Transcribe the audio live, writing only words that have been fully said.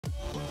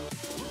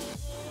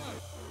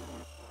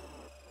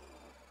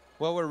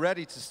Well, we're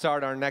ready to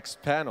start our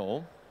next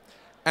panel,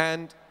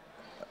 and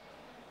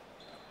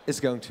it's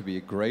going to be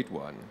a great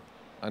one.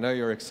 I know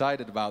you're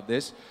excited about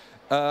this.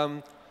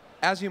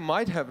 As you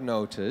might have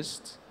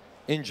noticed,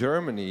 in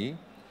Germany,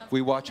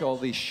 we watch all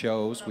these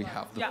shows. We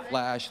have The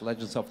Flash,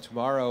 Legends of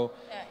Tomorrow.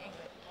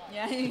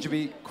 Could you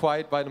be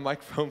quiet by the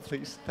microphone,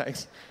 please?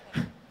 Thanks.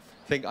 I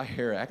think I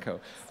hear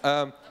echo.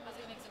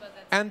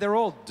 And they're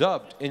all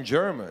dubbed in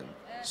German.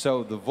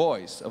 So the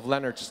voice of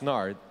Leonard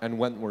Snart and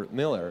Wentworth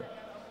Miller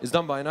is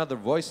done by another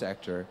voice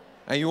actor.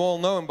 And you all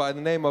know him by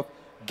the name of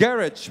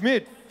GERRIT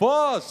SCHMIDT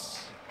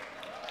FOSS.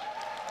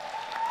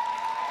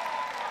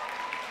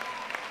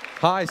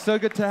 Hi, so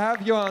good to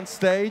have you on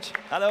stage.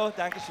 Hallo,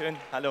 danke schön.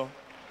 Hallo.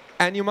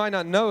 And you might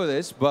not know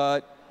this,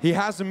 but he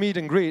has a meet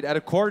and greet at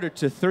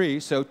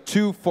 2:45, so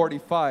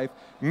 2:45.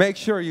 Make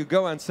sure you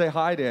go and say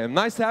hi to him.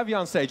 Nice to have you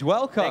on stage.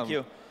 Welcome. Thank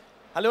you.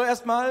 Hallo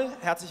erstmal,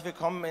 herzlich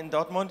willkommen in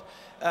Dortmund.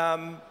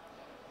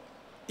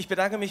 Ich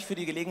bedanke mich für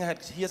die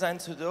Gelegenheit, hier sein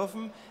zu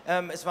dürfen.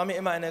 Es war mir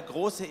immer eine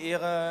große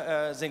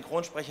Ehre,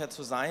 Synchronsprecher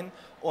zu sein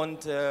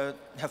und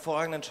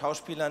hervorragenden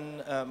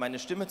Schauspielern meine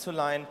Stimme zu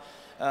leihen.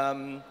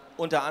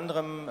 Unter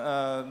anderem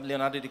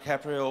Leonardo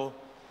DiCaprio,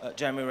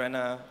 Jeremy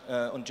Renner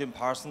und Jim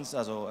Parsons,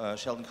 also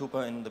Sheldon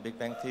Cooper in The Big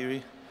Bang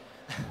Theory.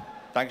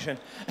 Dankeschön.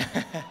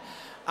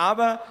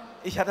 Aber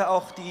ich hatte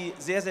auch die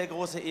sehr, sehr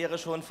große Ehre,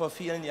 schon vor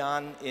vielen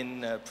Jahren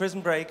in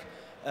Prison Break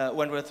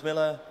Wentworth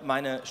Miller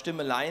meine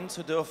Stimme leihen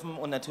zu dürfen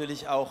und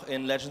natürlich auch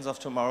in Legends of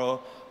Tomorrow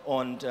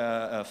und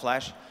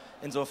Flash.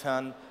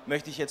 Insofern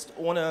möchte ich jetzt,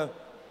 ohne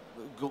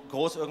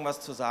groß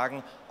irgendwas zu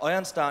sagen,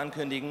 euren Star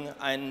ankündigen.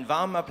 Einen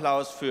warmen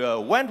Applaus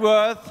für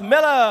Wentworth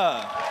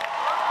Miller!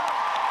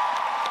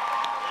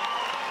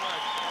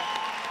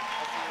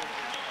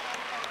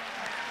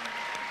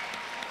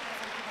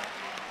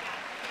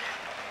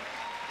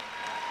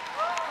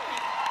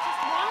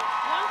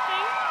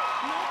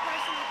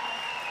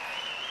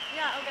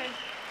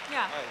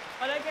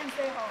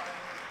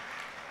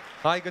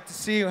 Hi, good to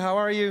see you. How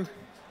are you?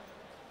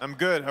 I'm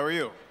good. How are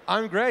you?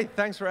 I'm great.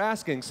 Thanks for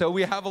asking. So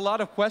we have a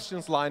lot of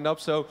questions lined up,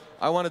 so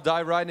I want to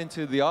dive right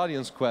into the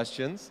audience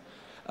questions.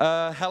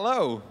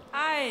 Hello.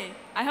 Hi.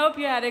 I hope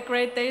you had a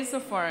great day so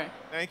far.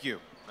 Thank you.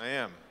 I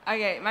am.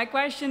 Okay, my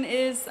question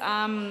is,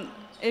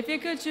 if you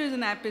could choose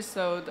an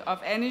episode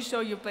of any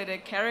show you played a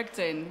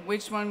character in,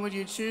 which one would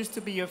you choose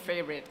to be your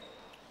favorite?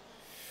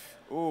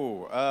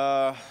 Ooh,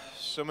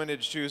 so many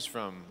to choose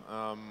from.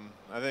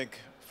 I think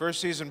first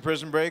season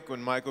Prison Break,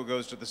 when Michael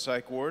goes to the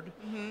psych ward,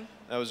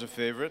 that was a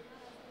favorite.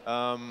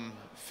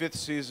 Fifth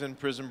season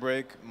Prison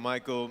Break,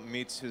 Michael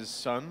meets his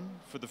son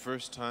for the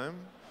first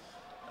time.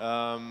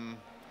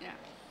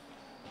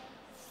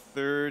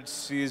 Third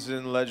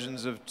season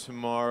Legends of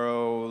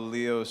Tomorrow,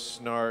 Leo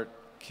Snart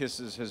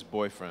kisses his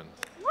boyfriend.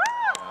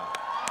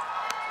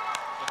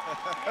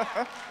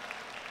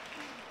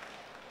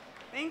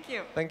 Thank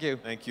you. Thank you.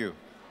 Thank you.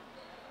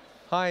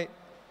 Hi.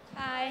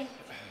 Hi.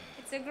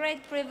 It's a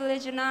great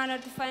privilege and honor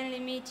to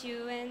finally meet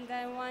you, and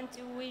I want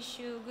to wish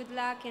you good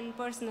luck in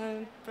personal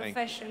and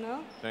professional.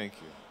 Thank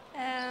you.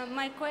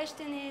 My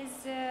question is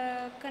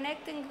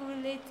connecting a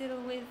little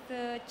with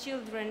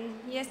children.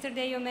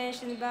 Yesterday you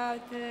mentioned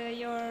about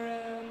your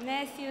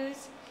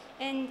nephews,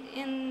 and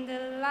in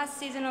the last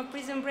season of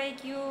Prison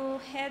Break you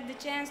had the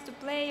chance to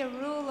play a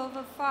role of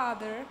a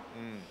father.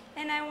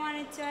 And I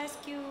wanted to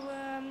ask you,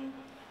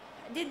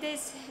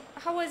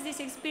 how was this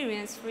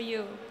experience for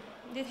you?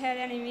 Did it have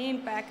any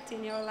impact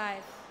in your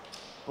life?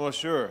 Well,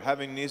 sure.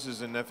 Having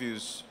nieces and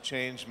nephews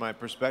changed my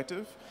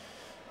perspective.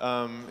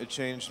 It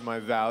changed my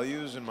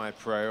values and my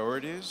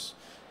priorities,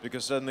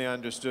 because suddenly I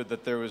understood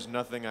that there was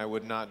nothing I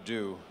would not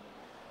do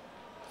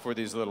for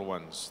these little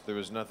ones. There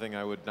was nothing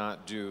I would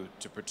not do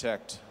to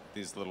protect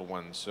these little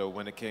ones. So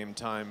when it came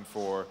time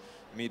for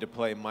me to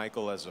play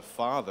Michael as a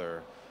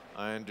father,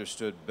 I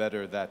understood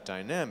better that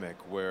dynamic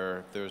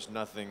where there's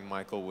nothing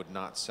Michael would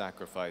not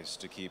sacrifice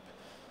to keep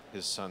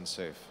his son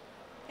safe.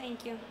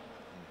 Thank you.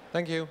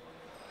 Thank you.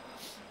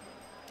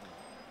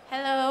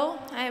 Hello,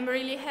 I'm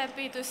really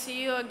happy to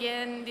see you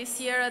again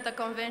this year at the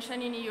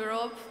convention in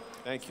Europe.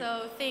 Thank you.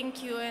 So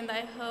thank you, and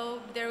I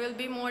hope there will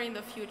be more in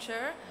the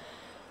future.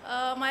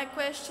 My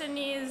question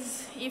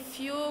is, if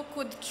you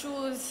could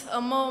choose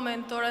a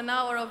moment or an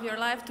hour of your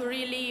life to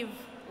relive,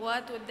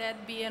 what would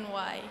that be and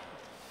why?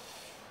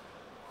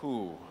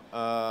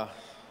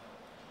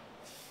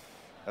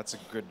 That's a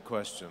good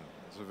question.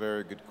 It's a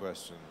very good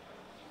question.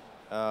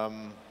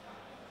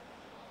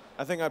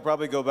 I think I'd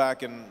probably go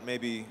back and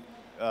maybe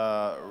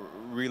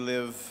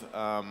relive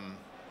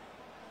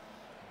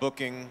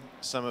booking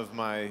some of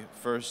my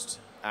first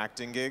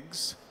acting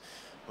gigs.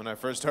 When I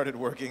first started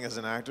working as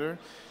an actor,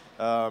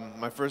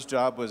 my first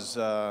job was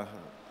a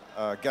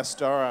guest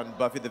star on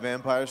Buffy the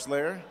Vampire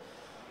Slayer,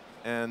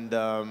 and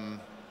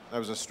I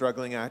was a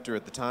struggling actor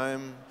at the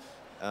time,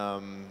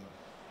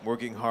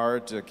 working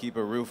hard to keep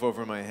a roof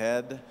over my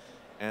head,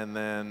 and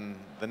then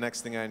the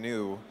next thing I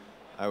knew,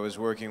 I was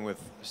working with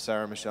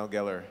Sarah Michelle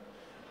Gellar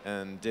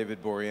and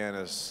David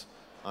Boreanaz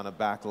on a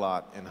back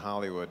lot in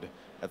Hollywood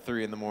at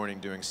 3 in the morning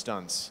doing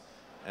stunts.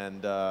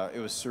 And it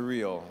was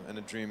surreal and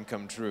a dream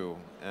come true.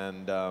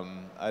 And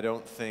I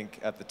don't think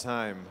at the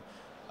time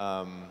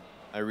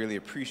I really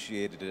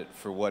appreciated it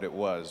for what it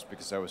was,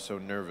 because I was so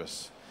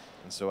nervous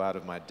and so out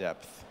of my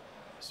depth.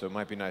 So it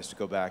might be nice to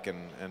go back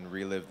and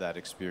relive that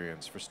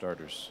experience, for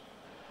starters.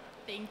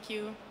 Thank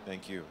you.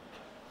 Thank you.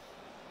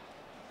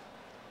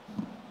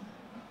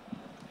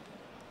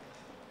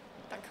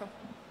 Danke.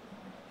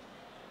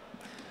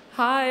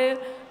 Hi.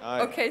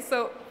 Hi. Okay,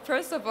 so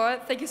first of all,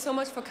 thank you so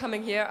much for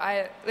coming here.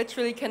 I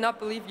literally cannot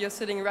believe you're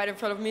sitting right in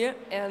front of me,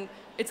 and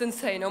it's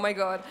insane. Oh my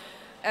God.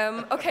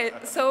 Okay,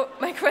 so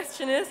my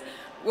question is,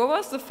 what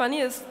was the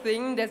funniest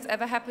thing that's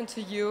ever happened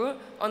to you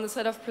on the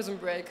set of Prison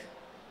Break?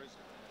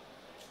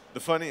 The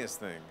funniest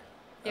thing?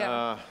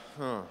 Yeah.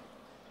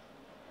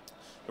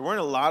 There weren't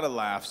a lot of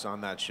laughs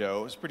on that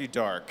show. It was pretty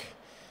dark.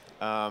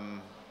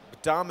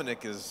 But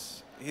Dominic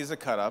he's a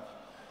cut-up.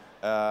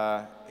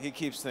 He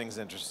keeps things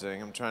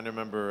interesting. I'm trying to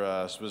remember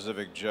a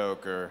specific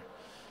joke or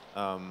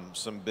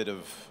some bit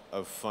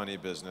of funny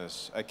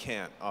business. I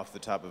can't off the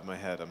top of my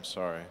head, I'm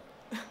sorry.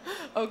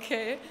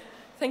 Okay,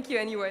 thank you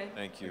anyway.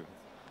 Thank you.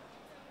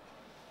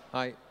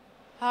 Hi.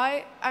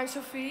 Hi, I'm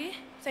Sophie.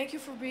 Thank you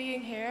for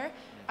being here.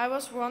 I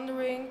was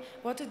wondering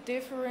what the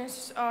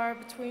differences are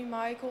between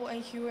Michael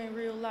and you in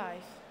real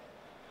life.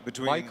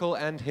 Between Michael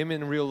and him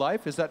in real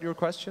life, is that your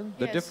question?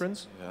 The Yes.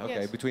 difference? Yeah.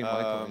 Okay, Yes. between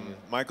Michael and you.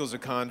 Michael's a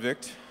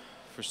convict,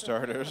 for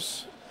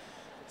starters.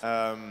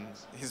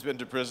 He's been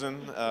to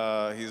prison.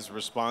 He's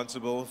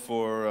responsible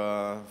for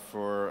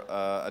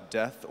a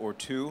death or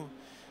two.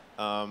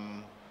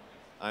 I'm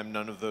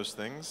none of those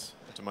things,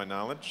 to my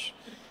knowledge.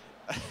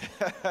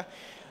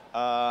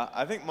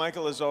 I think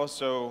Michael is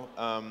also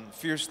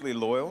fiercely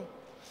loyal.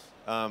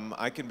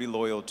 I can be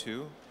loyal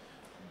too,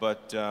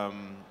 but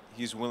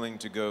he's willing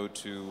to go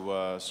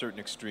to certain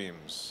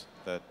extremes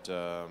that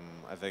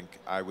I think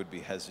I would be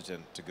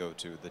hesitant to go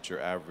to, that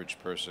your average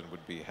person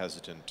would be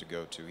hesitant to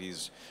go to.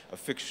 He's a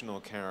fictional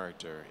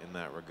character in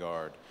that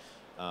regard.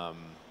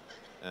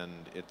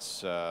 And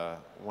it's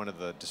one of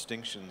the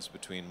distinctions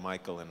between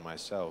Michael and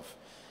myself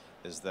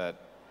is that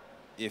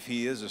if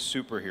he is a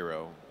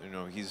superhero, you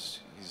know, he's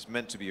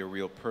meant to be a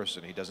real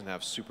person. He doesn't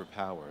have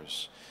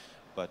superpowers,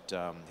 but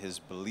his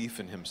belief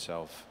in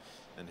himself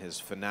and his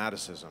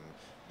fanaticism,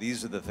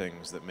 these are the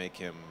things that make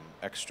him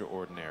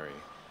extraordinary.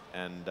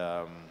 And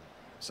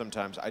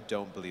sometimes I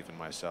don't believe in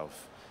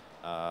myself,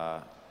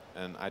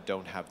 and I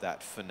don't have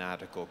that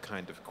fanatical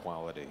kind of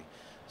quality.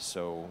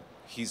 So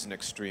he's an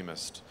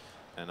extremist,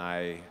 and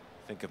I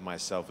think of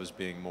myself as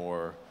being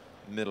more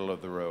middle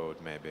of the road,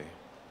 maybe.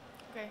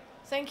 Okay,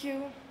 thank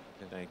you.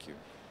 Thank you.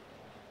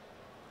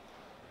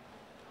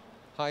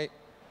 Hi.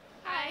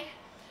 Hi.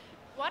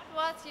 What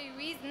was your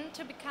reason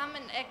to become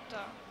an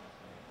actor?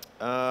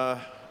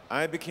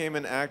 I became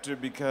an actor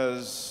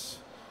because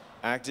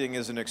acting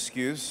is an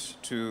excuse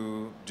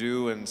to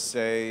do and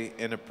say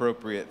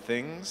inappropriate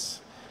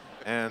things.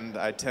 And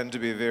I tend to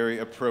be a very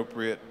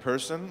appropriate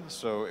person,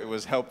 so it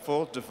was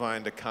helpful to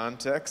find a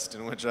context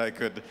in which I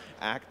could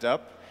act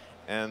up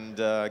and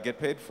get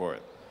paid for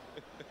it.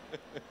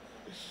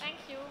 Thank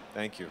you.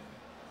 Thank you.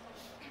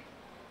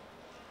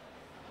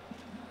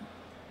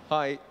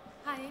 Hi.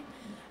 Hi.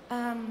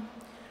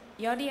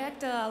 You're the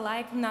actor I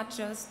like not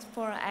just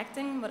for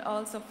acting, but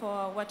also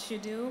for what you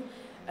do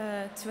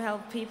to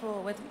help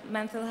people with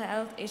mental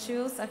health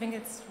issues. I think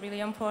it's really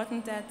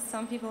important that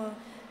some people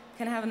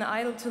can have an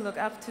idol to look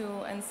up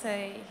to and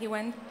say, he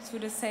went through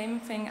the same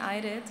thing I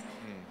did,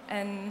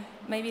 and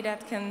maybe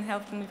that can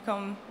help them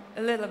become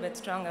a little bit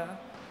stronger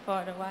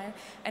for a while.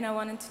 And I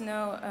wanted to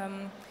know,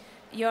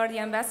 you're the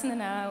ambassador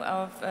now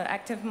of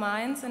Active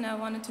Minds, and I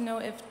wanted to know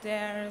if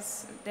there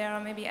are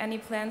maybe any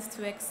plans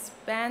to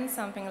expand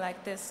something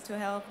like this to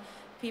help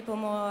people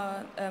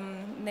more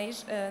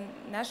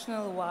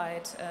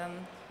national-wide,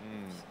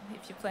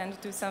 if you plan to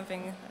do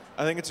something.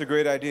 I think it's a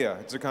great idea.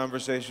 It's a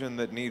conversation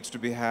that needs to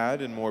be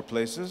had in more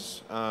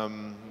places.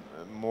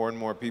 More and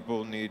more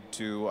people need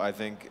to, I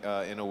think,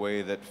 in a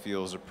way that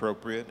feels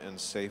appropriate and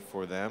safe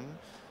for them,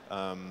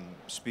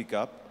 speak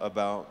up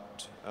about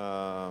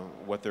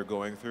what they're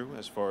going through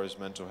as far as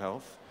mental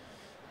health.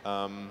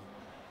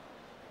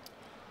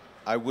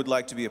 I would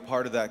like to be a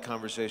part of that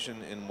conversation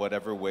in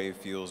whatever way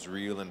feels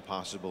real and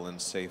possible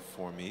and safe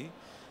for me.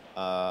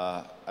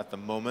 At the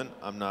moment,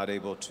 I'm not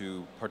able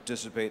to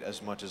participate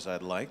as much as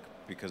I'd like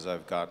because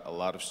I've got a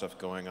lot of stuff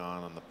going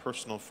on the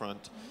personal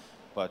front.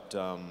 But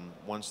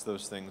once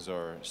those things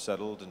are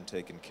settled and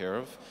taken care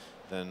of,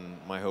 then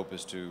my hope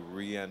is to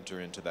re-enter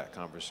into that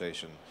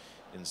conversation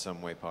in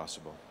some way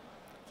possible.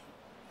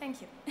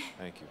 Thank you.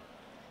 Thank you.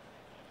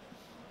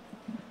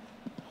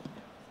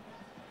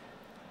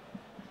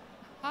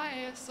 Hi.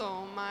 Hi,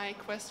 so my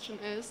question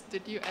is,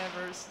 did you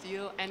ever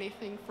steal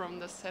anything from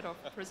the set of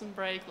Prison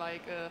Break,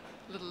 like a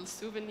little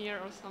souvenir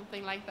or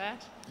something like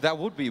that? That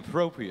would be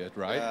appropriate,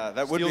 right?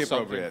 That would be Steal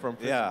something appropriate. from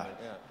Prison Yeah.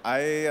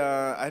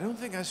 Break, I don't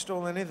think I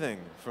stole anything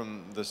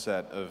from the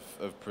set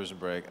of Prison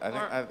Break. I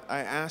think I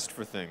asked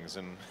for things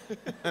and,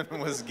 and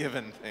was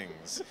given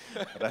things.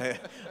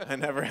 But I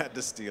never had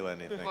to steal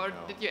anything. Or no.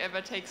 did you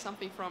ever take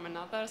something from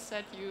another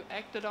set you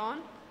acted on?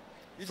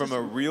 From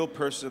a real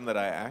person that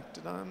I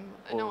acted on?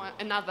 No,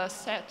 another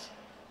set.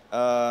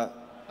 A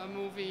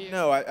movie.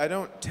 No, I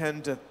don't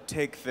tend to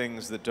take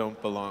things that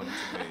don't belong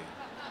to me.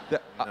 No.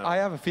 I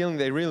have a feeling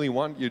they really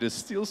want you to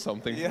steal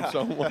something from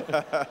someone.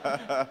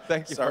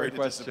 Thank you Sorry for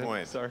your question. to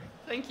disappoint. Sorry.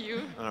 Thank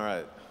you. All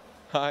right.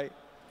 Hi.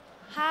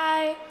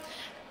 Hi.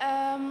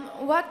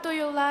 What do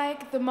you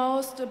like the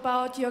most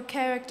about your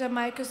character,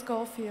 Michael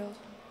Scofield?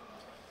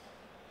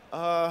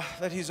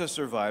 That he's a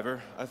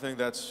survivor. I think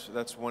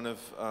that's one of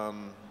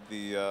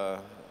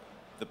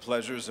the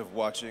pleasures of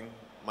watching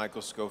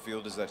Michael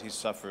Scofield is that he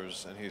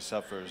suffers and he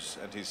suffers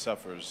and he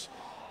suffers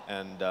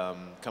and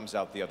comes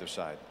out the other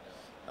side.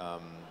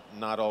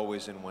 Not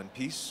always in one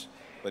piece,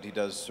 but he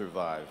does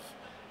survive.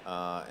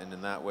 And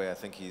in that way, I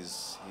think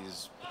he's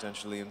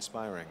potentially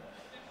inspiring.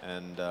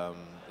 And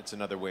it's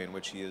another way in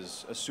which he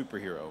is a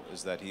superhero,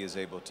 is that he is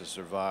able to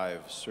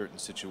survive certain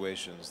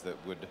situations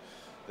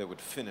that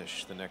would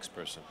finish the next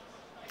person.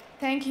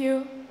 Thank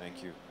you.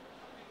 Thank you.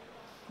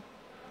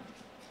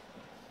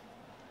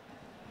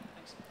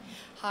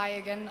 Hi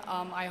again.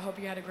 I hope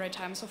you had a great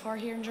time so far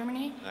here in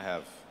Germany. I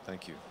have.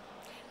 Thank you.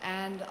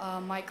 And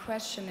my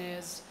question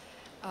is,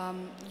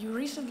 you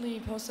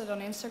recently posted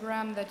on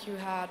Instagram that you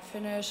had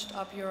finished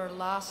up your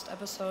last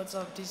episodes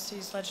of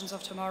DC's Legends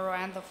of Tomorrow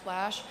and The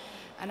Flash.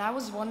 And I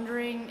was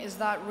wondering, is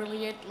that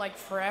really it, like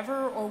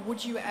forever, or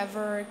would you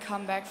ever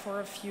come back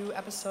for a few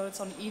episodes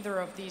on either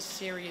of these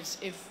series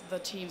if the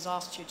teams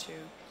asked you to?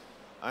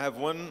 I have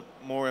one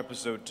more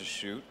episode to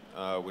shoot,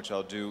 which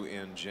I'll do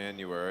in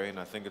January, and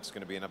I think it's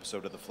going to be an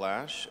episode of The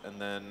Flash, and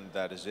then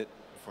that is it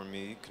for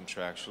me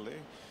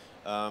contractually.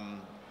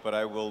 But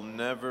I will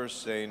never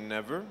say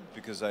never,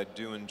 because I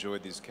do enjoy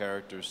these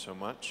characters so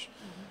much.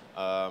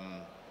 I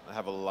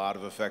have a lot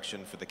of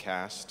affection for the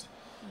cast,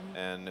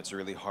 and it's a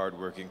really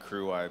hard-working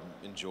crew. I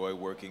enjoy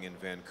working in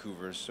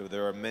Vancouver, so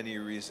there are many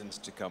reasons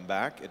to come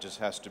back. It just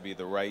has to be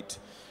the right,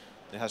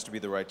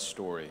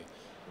 story.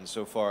 And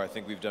so far, I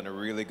think we've done a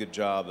really good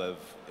job of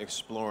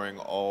exploring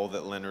all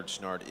that Leonard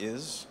Snart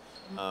is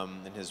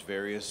in his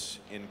various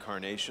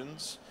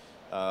incarnations.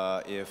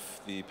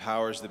 If the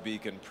powers that be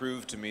can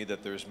prove to me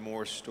that there's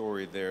more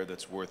story there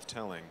that's worth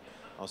telling,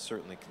 I'll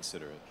certainly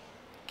consider it.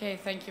 Okay,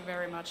 thank you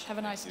very much. Have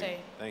a nice day.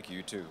 Thank you,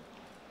 you too.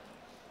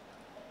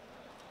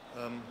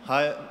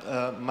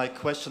 Hi, my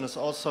question is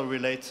also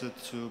related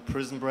to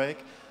Prison Break.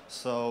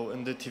 So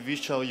in the TV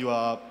show you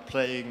are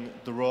playing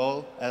the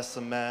role as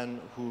a man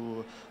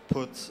who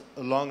put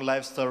a long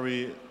life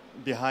story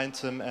behind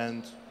him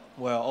and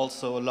where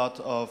also a lot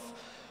of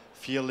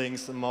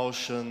feelings,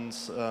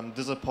 emotions,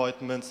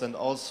 disappointments and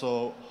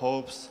also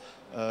hopes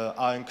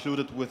are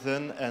included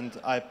within. And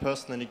I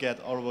personally get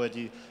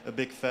already a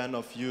big fan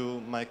of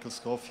you, Michael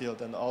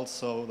Scofield, and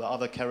also the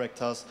other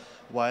characters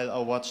while I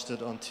watched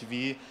it on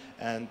TV.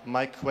 And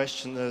my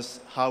question is,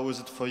 how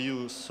is it for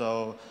you?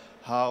 So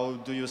how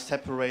do you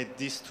separate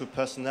these two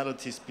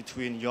personalities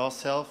between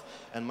yourself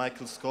and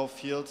Michael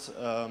Scofield?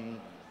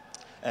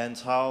 And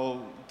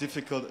how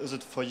difficult is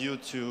it for you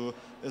to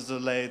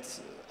isolate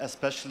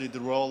especially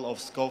the role of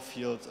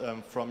Scofield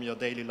from your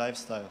daily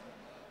lifestyle?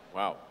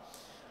 Wow.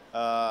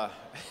 I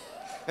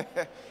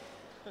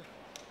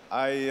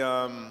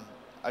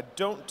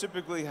don't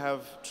typically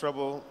have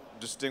trouble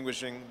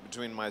distinguishing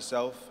between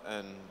myself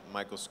and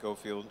Michael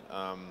Scofield.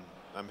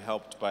 I'm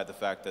helped by the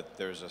fact that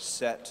there's a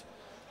set,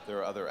 there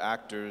are other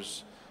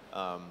actors,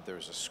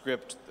 there's a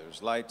script,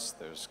 there's lights,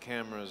 there's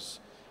cameras.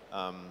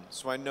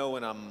 So I know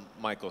when I'm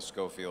Michael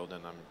Scofield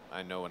and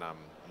I know when I'm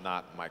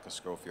not Michael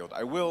Scofield.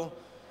 I will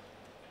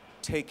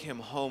take him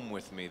home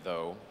with me,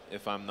 though,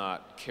 if I'm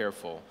not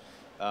careful.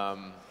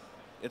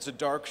 It's a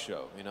dark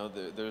show, you know.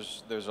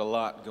 There's a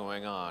lot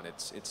going on.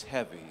 It's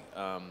heavy.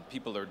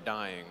 People are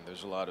dying.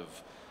 There's a lot of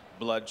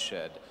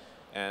bloodshed,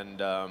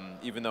 and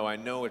even though I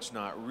know it's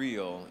not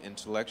real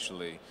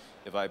intellectually,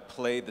 if I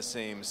play the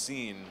same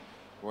scene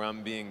where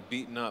I'm being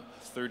beaten up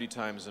 30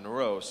 times in a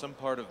row, some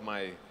part of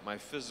my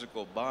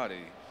physical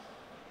body,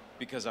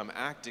 because I'm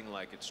acting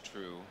like it's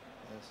true,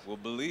 will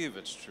believe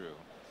it's true.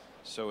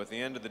 So at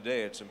the end of the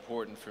day, it's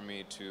important for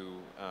me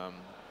to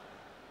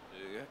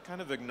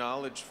kind of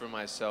acknowledge for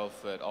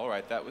myself that, all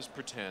right, that was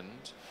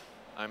pretend,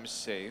 I'm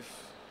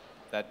safe,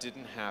 that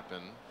didn't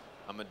happen,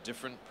 I'm a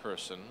different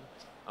person,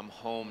 I'm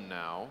home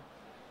now,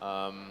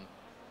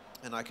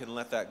 and I can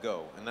let that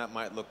go. And that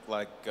might look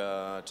like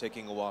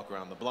taking a walk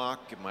around the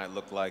block, it might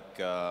look like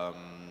a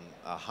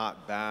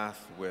hot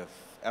bath with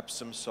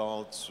Epsom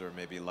salts, or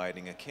maybe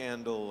lighting a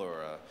candle,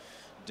 or a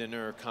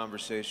dinner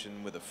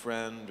conversation with a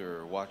friend,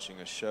 or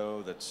watching a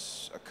show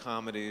that's a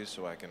comedy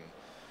so I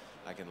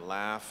can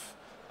laugh.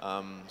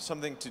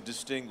 something to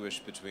distinguish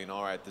between,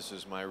 all right, this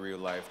is my real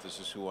life, this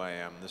is who I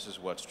am, this is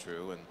what's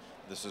true, and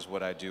this is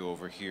what I do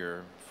over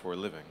here for a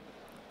living.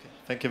 Okay.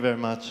 Thank you very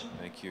much.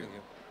 Thank you.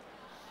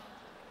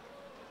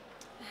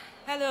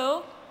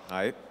 Hello.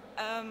 Hi.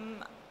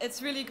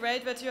 It's really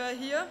great that you are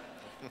here.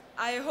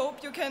 I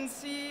hope you can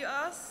see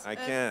us. I and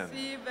can.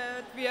 see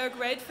that we are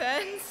great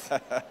fans.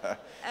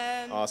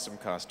 And awesome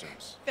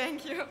costumes.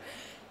 Thank you.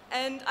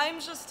 And I'm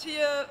just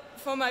here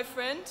for my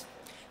friend.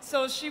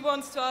 So she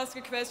wants to ask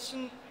a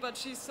question, but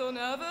she's so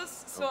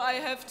nervous. So I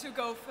have to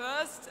go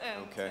first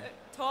and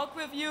talk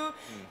with you.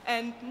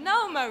 And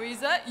now,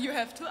 Marisa, you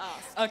have to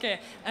ask. Okay,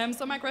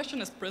 so my question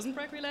is Prison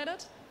Break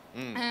related.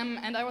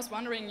 And I was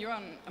wondering, you're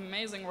an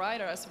amazing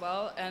writer as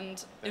well,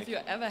 and if you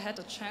ever had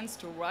a chance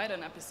to write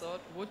an episode,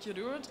 would you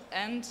do it?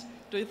 And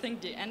do you think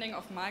the ending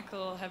of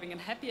Michael having a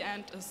happy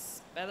end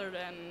is better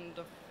than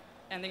the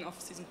ending of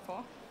season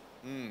 4?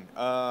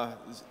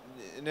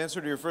 In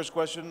answer to your first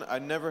question, I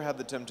never had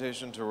the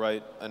temptation to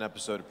write an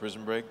episode of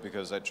Prison Break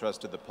because I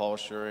trusted that Paul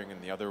Schering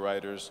and the other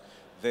writers,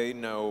 they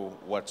know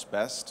what's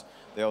best.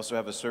 They also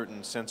have a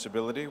certain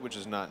sensibility, which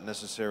is not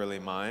necessarily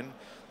mine.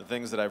 The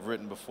things that I've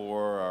written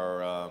before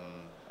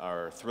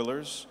are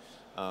thrillers,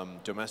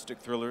 domestic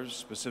thrillers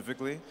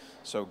specifically.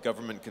 So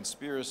government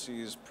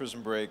conspiracies,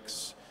 prison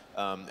breaks,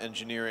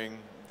 engineering,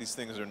 these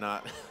things are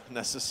not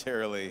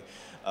necessarily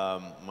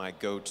my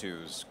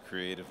go-tos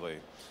creatively.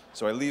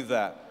 So I leave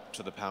that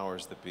to the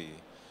powers that be.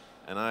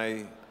 And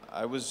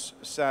I was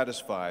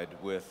satisfied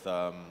with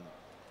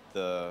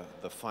the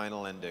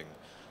final ending.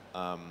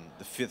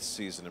 The 5th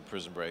season of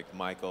Prison Break,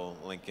 Michael,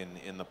 Lincoln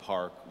in the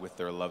park with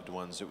their loved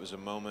ones. It was a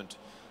moment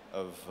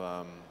of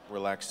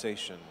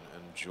relaxation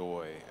and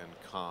joy and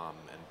calm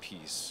and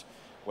peace.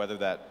 Whether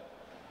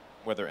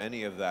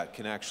any of that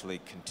can actually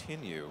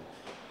continue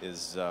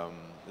is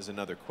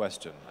another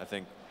question. I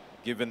think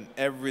given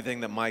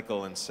everything that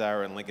Michael and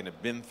Sarah and Lincoln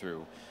have been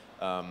through,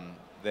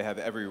 they have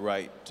every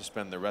right to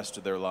spend the rest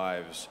of their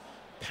lives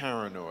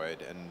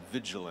paranoid and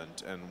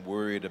vigilant and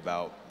worried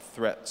about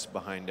threats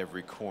behind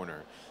every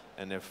corner.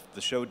 And if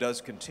the show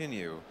does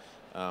continue,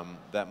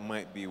 that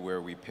might be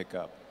where we pick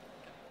up.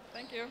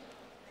 Thank you.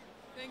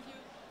 Thank you.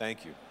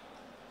 Thank you.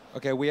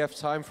 Okay, we have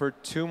time for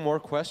 2 more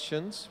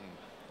questions,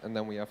 and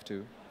then we have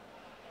to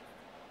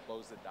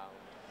close it down.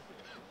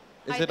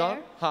 Is Hi it on?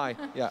 there. Hi,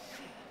 yeah.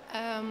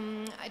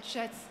 I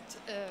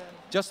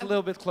Just a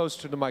little bit close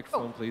to the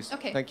microphone, please.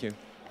 Okay. Thank you.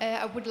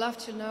 I would love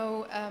to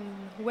know,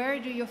 where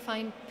do you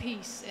find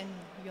peace in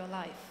your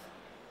life?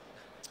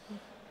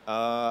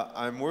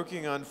 I'm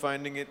working on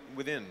finding it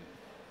within,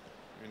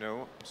 you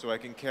know, so I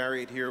can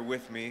carry it here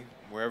with me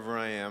wherever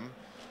I am,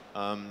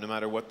 no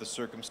matter what the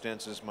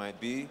circumstances might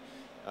be.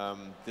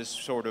 This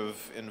sort of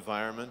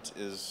environment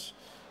is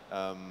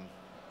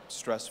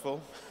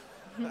stressful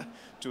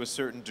to a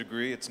certain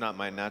degree. It's not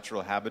my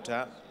natural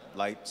habitat.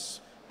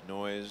 Lights,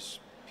 noise,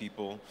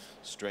 people,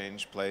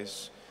 strange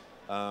place.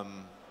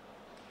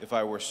 If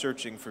I were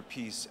searching for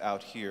peace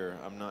out here,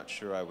 I'm not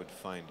sure I would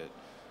find it.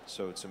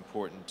 So it's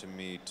important to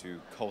me to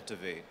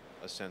cultivate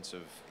a sense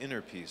of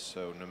inner peace.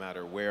 So no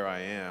matter where I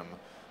am,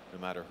 no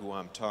matter who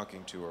I'm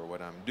talking to or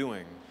what I'm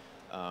doing,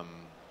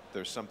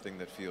 there's something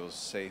that feels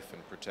safe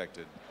and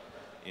protected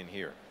in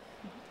here.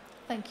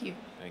 Thank you.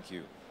 Thank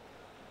you.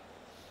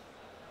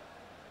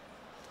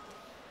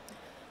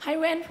 Hi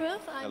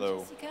Wentworth, I'm Hello.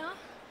 Jessica.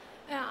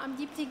 I'm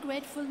deeply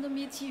grateful to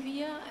meet you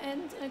here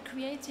and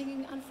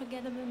creating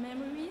unforgettable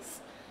memories.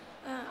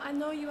 I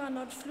know you are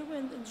not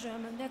fluent in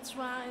German, that's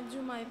why I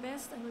do my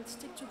best. I will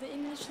stick to the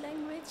English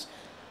language.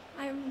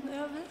 I'm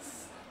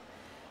nervous.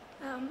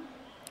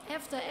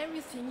 After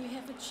everything you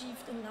have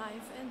achieved in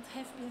life and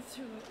have been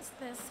through, is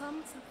there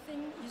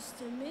something you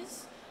still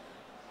miss?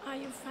 Are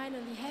you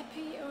finally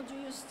happy, or do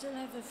you still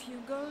have a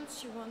few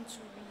goals you want to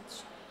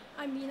reach?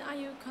 I mean, are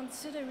you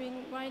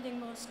considering writing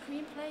more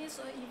screenplays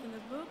or even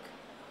a book?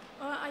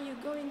 Or are you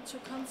going to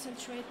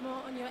concentrate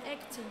more on your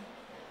acting?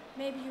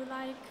 Maybe you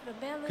like the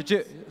balance.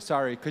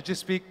 Could you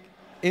speak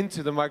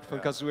into the microphone,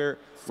 because we're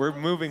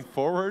moving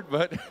forward,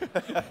 but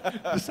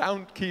the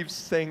sound keeps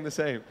staying the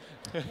same.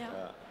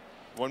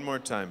 One more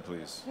time,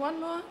 please. One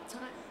more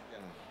time.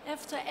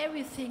 After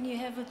everything you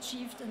have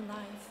achieved in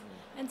life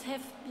and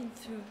have been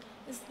through,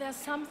 is there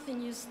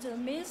something you still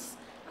miss?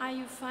 Are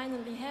you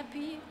finally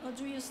happy, or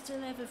do you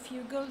still have a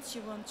few goals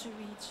you want to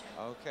reach?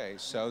 Okay,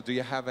 so do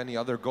you have any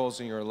other goals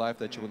in your life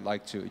that you would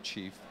like to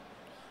achieve?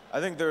 I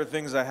think there are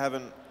things I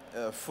haven't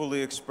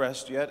fully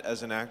expressed yet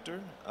as an actor.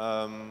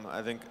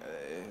 I think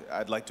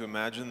I'd like to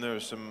imagine there are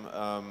some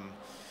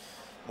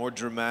more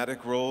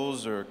dramatic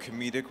roles or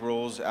comedic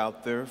roles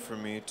out there for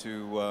me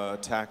to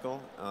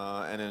tackle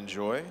and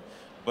enjoy.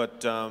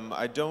 But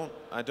I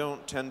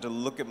don't tend to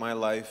look at my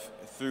life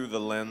through the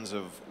lens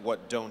of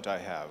what don't I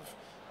have,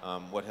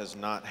 what has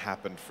not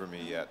happened for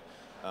me yet,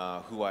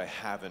 who I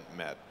haven't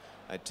met.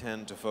 I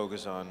tend to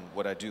focus on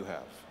what I do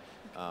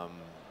have,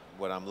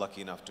 what I'm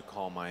lucky enough to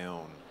call my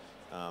own,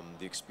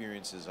 the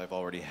experiences I've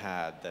already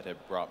had that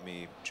have brought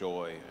me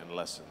joy and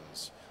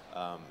lessons,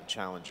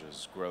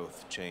 challenges,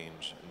 growth,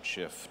 change, and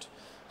shift.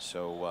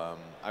 So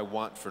I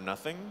want for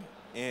nothing,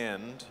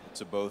 and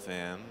it's a both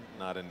and,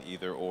 not an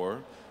either or.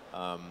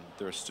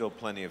 There are still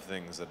plenty of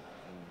things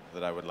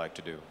that I would like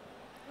to do.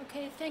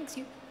 Okay, thank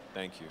you.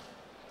 Thank you.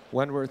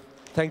 Wentworth,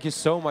 thank you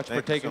so much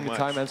for Thank you taking so the much.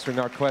 time answering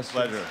our questions.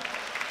 Pleasure.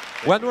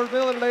 Wentworth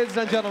Miller, ladies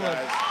and gentlemen.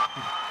 Guys.